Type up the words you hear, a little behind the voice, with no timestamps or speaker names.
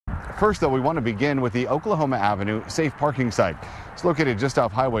First, though, we want to begin with the Oklahoma Avenue safe parking site. It's located just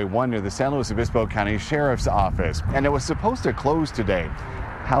off Highway 1 near the San Luis Obispo County Sheriff's Office, and it was supposed to close today.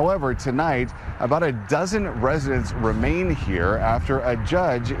 However, tonight, about a dozen residents remain here after a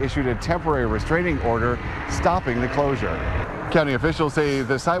judge issued a temporary restraining order stopping the closure. County officials say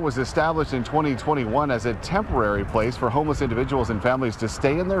the site was established in 2021 as a temporary place for homeless individuals and families to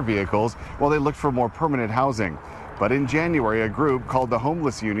stay in their vehicles while they looked for more permanent housing. But in January, a group called the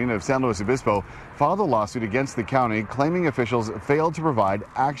Homeless Union of San Luis Obispo filed a lawsuit against the county, claiming officials failed to provide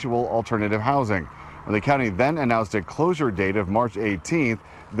actual alternative housing. When the county then announced a closure date of March 18th,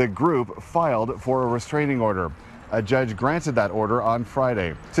 the group filed for a restraining order. A judge granted that order on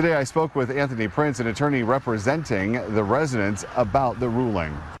Friday. Today, I spoke with Anthony Prince, an attorney representing the residents, about the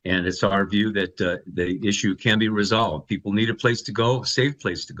ruling. And it's our view that the issue can be resolved. People need a place to go, a safe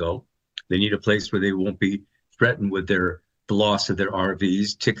place to go. They need a place where they won't be threatened with the loss of their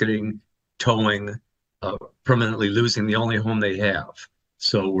RVs, ticketing, towing, permanently losing the only home they have.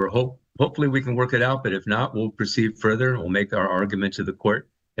 So hopefully we can work it out, but if not, we'll proceed further. We'll make our argument to the court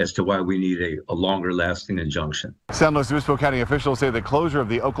as to why we need a longer lasting injunction. San Luis Obispo County officials say the closure of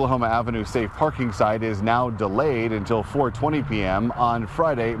the Oklahoma Avenue safe parking site is now delayed until 4:20 p.m. on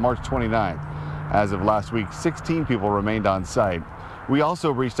Friday, March 29th. As of last week, 16 people remained on site. We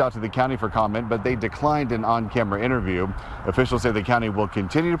also reached out to the county for comment, but they declined an on-camera interview. Officials say the county will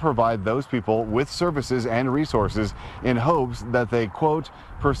continue to provide those people with services and resources in hopes that they, quote,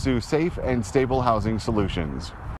 pursue safe and stable housing solutions.